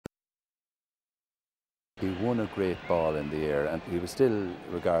He won a great ball in the air, and he was still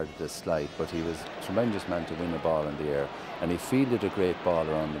regarded as slight, but he was a tremendous man to win a ball in the air, and he fielded a great ball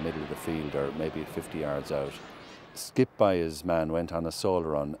around the middle of the field, or maybe 50 yards out. Skipped by his man, went on a solo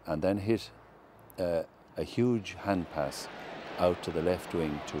run, and then hit a huge hand pass out to the left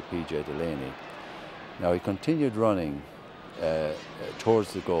wing to PJ Delaney. Now he continued running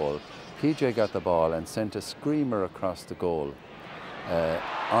towards the goal. PJ got the ball and sent a screamer across the goal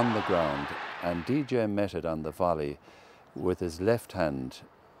on the ground, and DJ met it on the volley with his left hand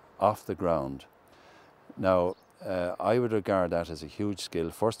off the ground. Now, I would regard that as a huge skill.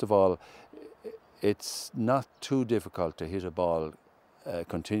 First of all, it's not too difficult to hit a ball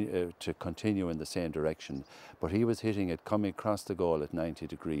to continue in the same direction, but he was hitting it coming across the goal at 90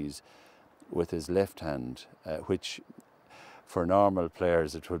 degrees with his left hand, which for normal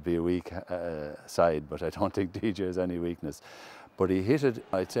players it would be a weak side, but I don't think DJ has any weakness. But he hit it,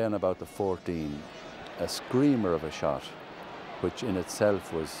 I'd say on about the 14, a screamer of a shot, which in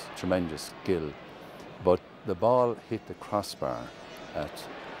itself was tremendous skill. But the ball hit the crossbar at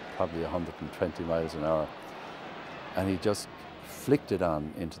probably 120 miles an hour, and he just flicked it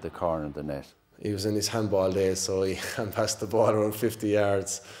on into the corner of the net. He was in his handball days, so he passed the ball around 50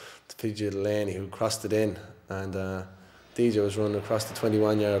 yards to PJ Delaney, who crossed it in, and DJ was running across the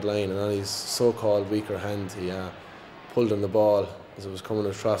 21-yard line, and on his so-called weaker hand, he pulled on the ball as it was coming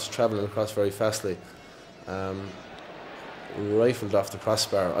across, travelling across very fastly. Rifled off the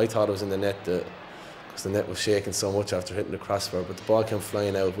crossbar. I thought it was in the net because the net was shaking so much after hitting the crossbar, but the ball came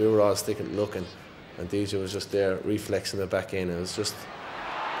flying out. We were all sticking looking, and DJ was just there reflexing it back in. It was just,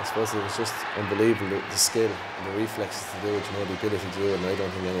 I suppose it was just unbelievable, the skill and the reflexes to do it, you know, the ability to do it, and I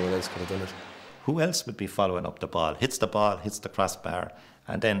don't think anyone else could have done it. Who else would be following up the ball, hits the crossbar,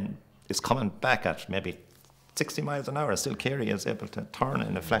 and then is coming back at maybe 60 miles an hour? Still Carey is able to turn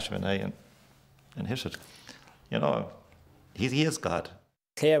in a flash of an eye and hit it. You know, he is God.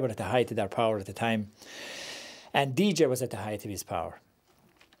 Clare were at the height of their power at the time, and DJ was at the height of his power.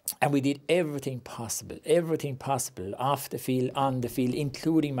 And we did everything possible off the field, on the field,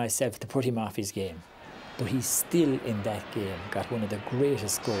 including myself, to put him off his game. But he still, in that game, got one of the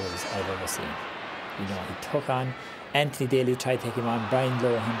greatest goals I've ever seen. You know, he took on Anthony Daly, tried to take him on, Brian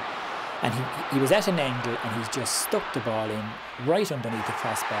Lohan, and he was at an angle, and he just stuck the ball in right underneath the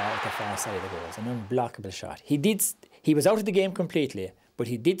crossbar at the far side of the goals. An unblockable shot. He was out of the game completely, but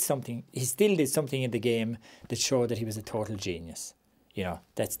he still did something in the game that showed that he was a total genius. You know,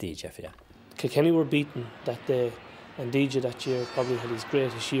 that's DJ for you. Kilkenny were beaten that day, and DJ that year probably had his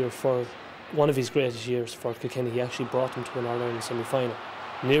greatest year one of his greatest years for Kilkenny. He actually brought them to an All-Ireland semi-final,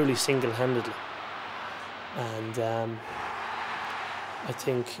 nearly single-handedly. And I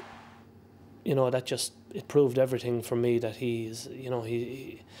think, you know, that just, it proved everything for me that he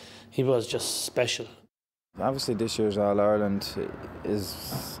was just special. Obviously this year's All-Ireland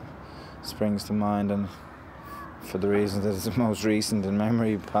springs to mind, and for the reason that it's the most recent in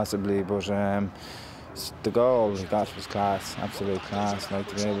memory possibly, but the goal he got was class, absolute class. Like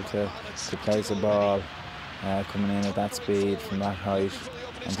to be able to place a ball coming in at that speed from that height,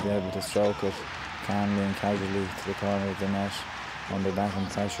 and to be able to stroke it calmly and casually to the corner of the net under that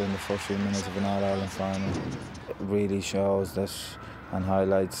pressure in the first few minutes of an All-Ireland final. It really shows that and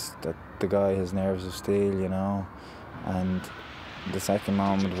highlights that the guy has nerves of steel, you know. And the second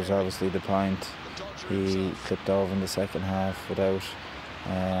moment was obviously the point. He clipped over in the second half without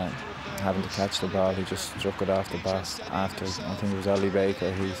having to catch the ball. He just struck it off the bat after, I think it was Ollie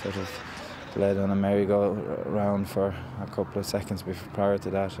Baker, he sort of led on a merry-go-round for a couple of seconds prior to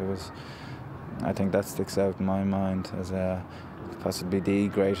that. I think that sticks out in my mind as possibly the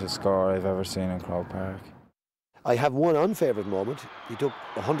greatest score I've ever seen in Croke Park. I have one unfavoured moment. He took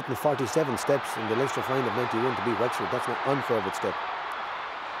 147 steps in the Leinster final of '91 to beat Wexford. That's my unfavoured step.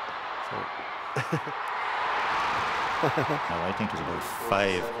 No, I think it was about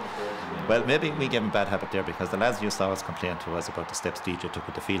 5. Well, maybe we gave him a bad habit there, because the lads used to always complain to us about the steps DJ took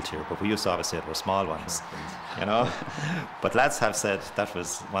with the field here, but we used to always say they were small ones, you know. But lads have said that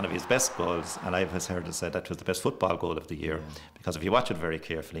was one of his best goals, and I've heard it said that was the best football goal of the year, because if you watch it very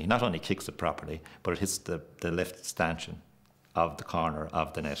carefully, he not only kicks it properly, but it hits the left stanchion of the corner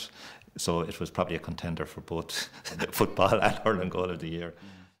of the net. So it was probably a contender for both football and hurling goal of the year.